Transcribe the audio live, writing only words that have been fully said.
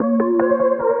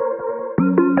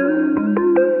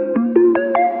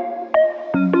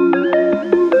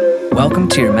Welcome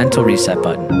to your Mental Reset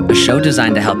Button, a show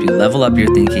designed to help you level up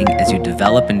your thinking as you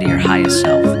develop into your highest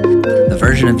self, the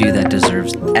version of you that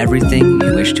deserves everything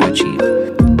you wish to achieve.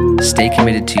 Stay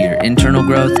committed to your internal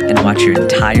growth and watch your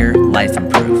entire life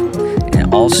improve. And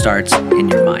it all starts in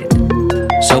your mind.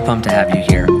 So pumped to have you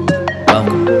here.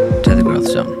 Welcome to the Growth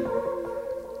Zone.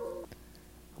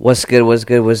 What's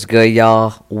good,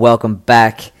 y'all? Welcome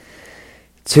back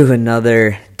to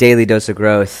another daily dose of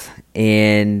growth.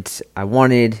 And I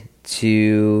wanted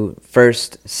to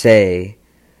first say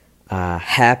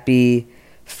happy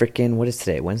freaking, what is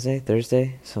today? Wednesday?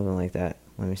 Thursday? Something like that.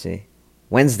 Let me see.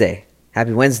 Wednesday.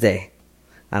 Happy Wednesday.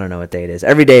 I don't know what day it is.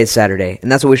 Every day is Saturday,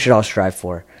 and that's what we should all strive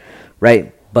for,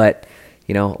 right? But,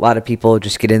 you know, a lot of people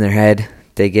just get in their head.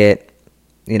 They get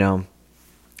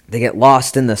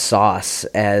lost in the sauce,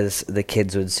 as the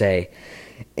kids would say.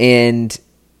 And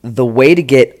the way to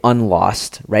get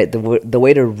unlost, right? The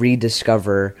way to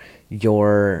rediscover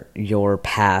your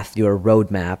path, your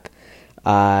roadmap,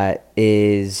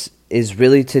 is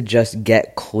really to just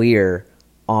get clear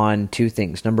on two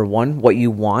things. Number one, what you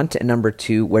want, and number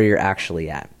two, where you're actually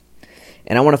at.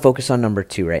 And I want to focus on number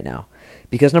two right now,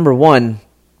 because number one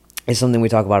is something we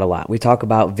talk about a lot. We talk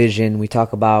about vision. We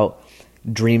talk about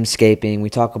dreamscaping. We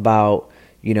talk about,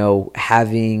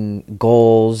 having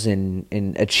goals and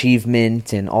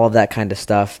achievement and all of that kind of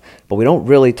stuff. But we don't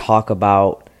really talk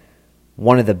about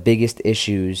one of the biggest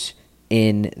issues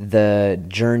in the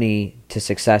journey to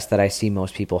success that I see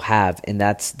most people have, and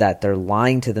that's that they're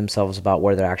lying to themselves about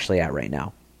where they're actually at right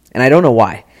now. And I don't know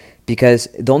why, because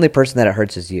the only person that it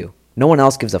hurts is you. No one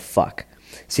else gives a fuck.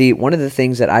 See, one of the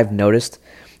things that I've noticed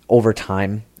over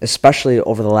time, especially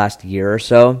over the last year or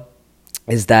so,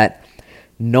 is that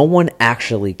no one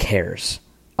actually cares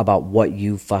about what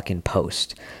you fucking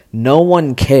post. No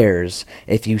one cares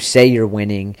if you say you're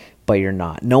winning, but you're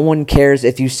not. No one cares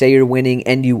if you say you're winning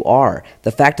and you are.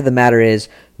 The fact of the matter is,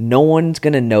 no one's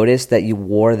going to notice that you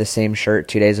wore the same shirt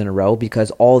 2 days in a row,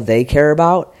 because all they care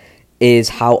about is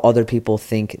how other people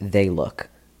think they look,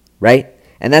 right?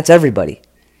 And that's everybody.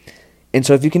 And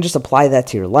so if you can just apply that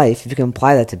to your life, if you can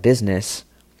apply that to business,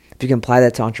 if you can apply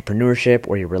that to entrepreneurship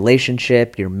or your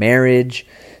relationship, your marriage,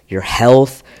 your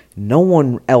health, no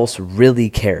one else really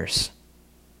cares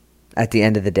at the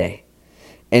end of the day.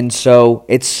 And so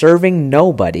it's serving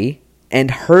nobody and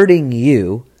hurting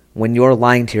you when you're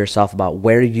lying to yourself about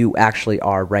where you actually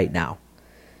are right now.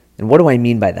 And what do I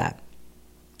mean by that?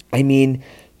 I mean,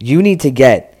 you need to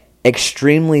get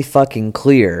extremely fucking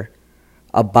clear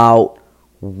about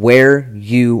where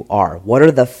you are. What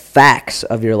are the facts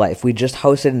of your life? We just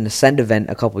hosted an Ascend event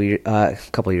a couple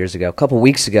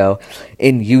weeks ago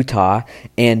in Utah,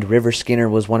 and River Skinner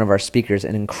was one of our speakers,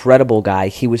 an incredible guy.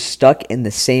 He was stuck in the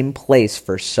same place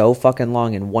for so fucking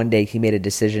long, and one day he made a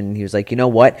decision, and he was like, you know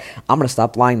what? I'm going to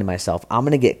stop lying to myself. I'm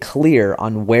going to get clear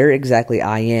on where exactly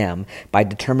I am by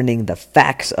determining the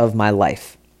facts of my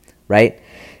life, right?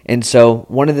 And so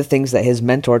one of the things that his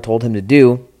mentor told him to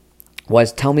do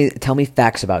was tell me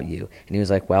facts about you. And he was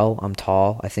like, well, I'm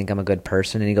tall. I think I'm a good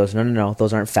person. And he goes, no.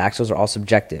 Those aren't facts. Those are all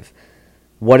subjective.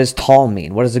 What does tall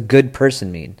mean? What does a good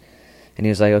person mean? And he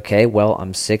was like, okay, well,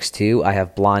 I'm 6'2". I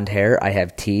have blonde hair. I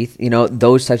have teeth.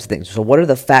 Those types of things. So what are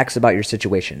the facts about your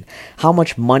situation? How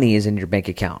much money is in your bank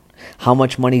account? How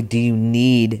much money do you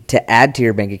need to add to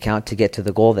your bank account to get to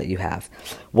the goal that you have?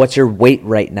 What's your weight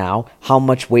right now? How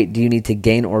much weight do you need to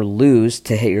gain or lose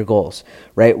to hit your goals,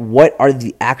 right? What are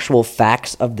the actual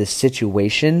facts of the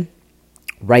situation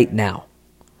right now?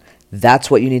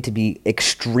 That's what you need to be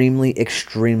extremely,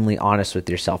 extremely honest with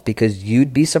yourself, because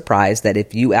you'd be surprised that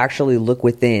if you actually look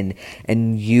within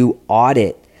and you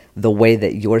audit the way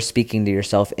that you're speaking to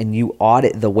yourself, and you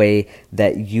audit the way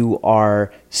that you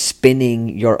are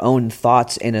spinning your own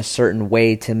thoughts in a certain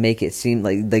way to make it seem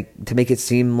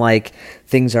like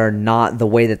things are not the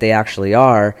way that they actually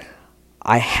are,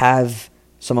 I have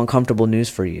some uncomfortable news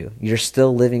for you. You're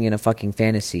still living in a fucking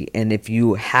fantasy. And if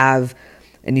you're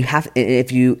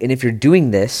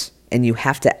doing this and you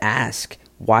have to ask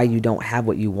why you don't have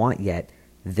what you want yet,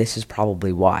 this is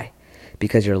probably why.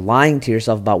 Because you're lying to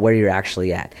yourself about where you're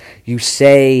actually at. You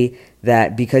say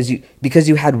that because you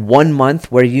had 1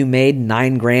 month where you made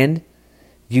 $9,000,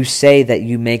 you say that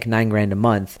you make $9,000 a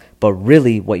month, but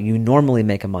really what you normally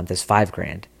make a month is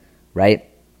 $5,000, right?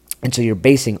 And so you're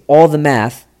basing all the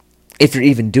math, if you're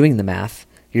even doing the math,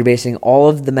 you're basing all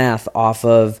of the math off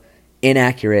of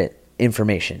inaccurate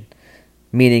information,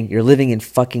 meaning you're living in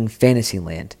fucking fantasy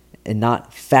land and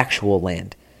not factual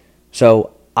land.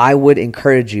 So I would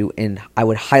encourage you, and I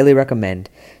would highly recommend,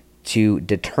 to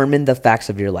determine the facts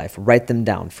of your life. Write them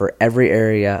down for every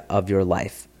area of your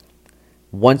life.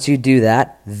 Once you do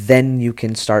that, then you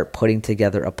can start putting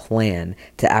together a plan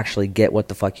to actually get what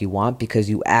the fuck you want, because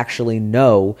you actually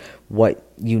know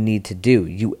what you need to do.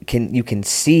 You can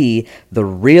see the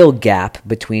real gap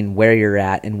between where you're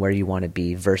at and where you want to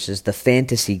be versus the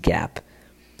fantasy gap.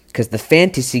 Because the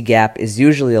fantasy gap is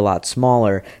usually a lot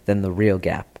smaller than the real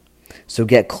gap. So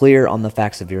get clear on the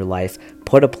facts of your life,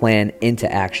 put a plan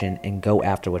into action, and go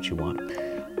after what you want.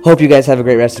 Hope you guys have a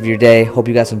great rest of your day. Hope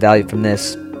you got some value from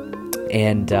this.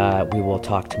 And we will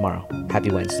talk tomorrow.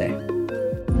 Happy Wednesday.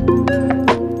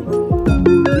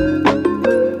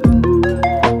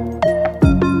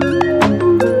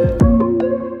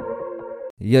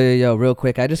 Yo, real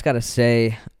quick, I just got to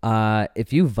say,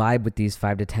 if you vibe with these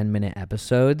 5 to 10 minute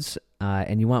episodes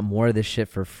and you want more of this shit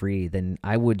for free, then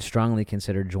I would strongly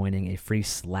consider joining a free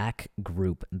Slack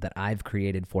group that I've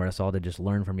created for us all to just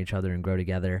learn from each other and grow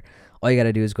together. All you got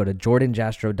to do is go to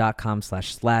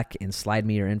jordanjastro.com/Slack and slide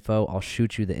me your info. I'll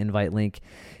shoot you the invite link.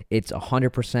 It's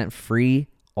 100% free,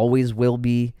 always will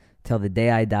be. Till the day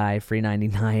I die, free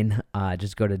 99.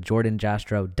 Just go to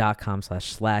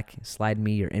jordanjastro.com/Slack, slide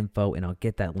me your info, and I'll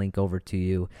get that link over to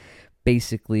you.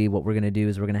 Basically, what we're going to do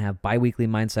is we're going to have bi-weekly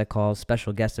mindset calls,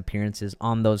 special guest appearances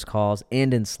on those calls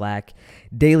and in Slack,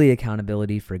 daily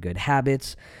accountability for good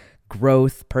habits,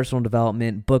 growth, personal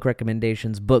development, book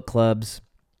recommendations, book clubs,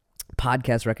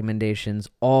 podcast recommendations,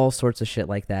 all sorts of shit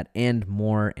like that and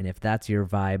more. And if that's your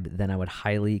vibe, then I would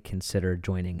highly consider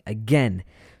joining. Again,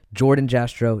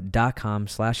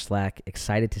 jordanjastro.com/Slack.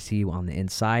 Excited to see you on the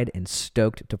inside and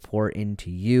stoked to pour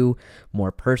into you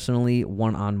more personally,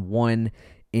 one-on-one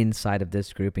inside of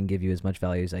this group and give you as much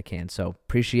value as I can. So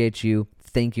appreciate you.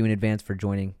 Thank you in advance for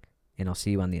joining, and I'll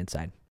see you on the inside.